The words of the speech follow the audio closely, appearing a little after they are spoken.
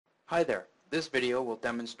Hi there. This video will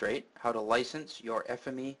demonstrate how to license your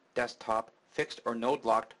FME desktop fixed or node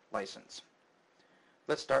locked license.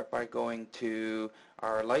 Let's start by going to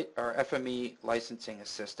our FME licensing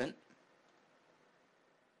assistant.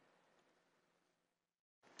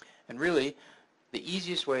 And really, the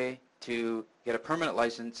easiest way to get a permanent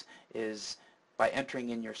license is by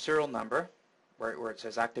entering in your serial number where it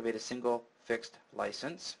says activate a single fixed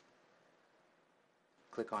license.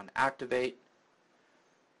 Click on activate.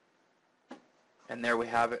 And there we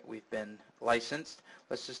have it. We've been licensed.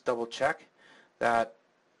 Let's just double check that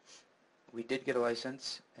we did get a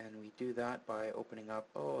license, and we do that by opening up,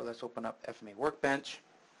 let's open up FME Workbench.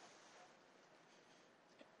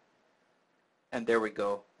 And there we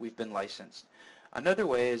go. We've been licensed. Another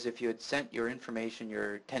way is if you had sent your information,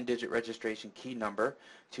 your 10-digit registration key number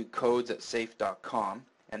to codes@safe.com,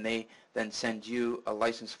 and they then send you a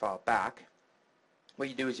license file back. What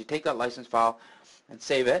you do is you take that license file and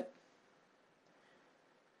save it.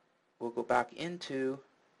 We'll go back into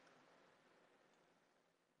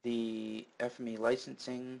the FME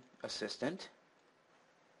licensing assistant.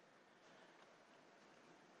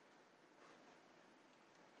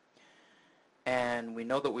 And we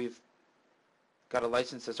know that we've got a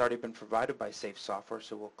license that's already been provided by Safe Software,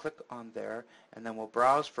 so we'll click on there and then we'll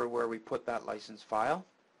browse for where we put that license file.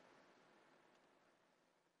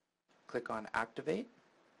 Click on activate.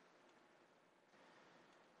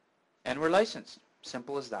 And we're licensed.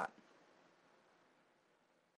 Simple as that.